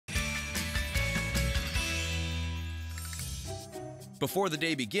Before the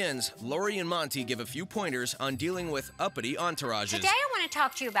day begins, Lori and Monty give a few pointers on dealing with uppity entourages. Today I want to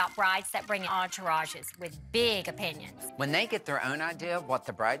talk to you about brides that bring entourages with big opinions. When they get their own idea of what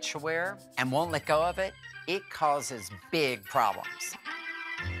the bride should wear and won't let go of it, it causes big problems.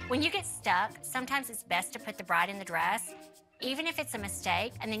 When you get stuck, sometimes it's best to put the bride in the dress, even if it's a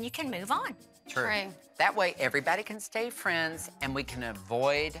mistake, and then you can move on. True. That way everybody can stay friends and we can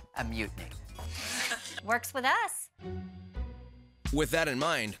avoid a mutiny. Works with us. With that in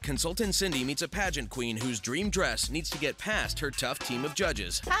mind, consultant Cindy meets a pageant queen whose dream dress needs to get past her tough team of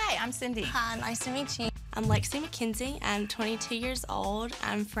judges. Hi, I'm Cindy. Hi, nice to meet you. I'm Lexie McKenzie. I'm 22 years old.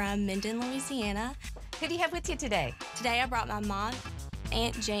 I'm from Minden, Louisiana. Who do you have with you today? Today I brought my mom,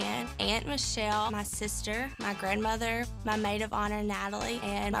 Aunt Jan, Aunt Michelle, my sister, my grandmother, my maid of honor, Natalie,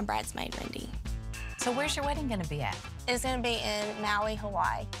 and my bridesmaid, Wendy. So where's your wedding gonna be at? It's gonna be in Maui,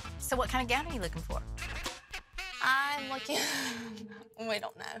 Hawaii. So what kind of gown are you looking for? I'm looking, we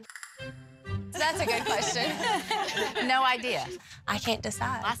don't know. That's a good question. No idea. I can't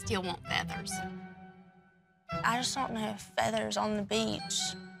decide. I still want feathers. I just don't know if feathers on the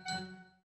beach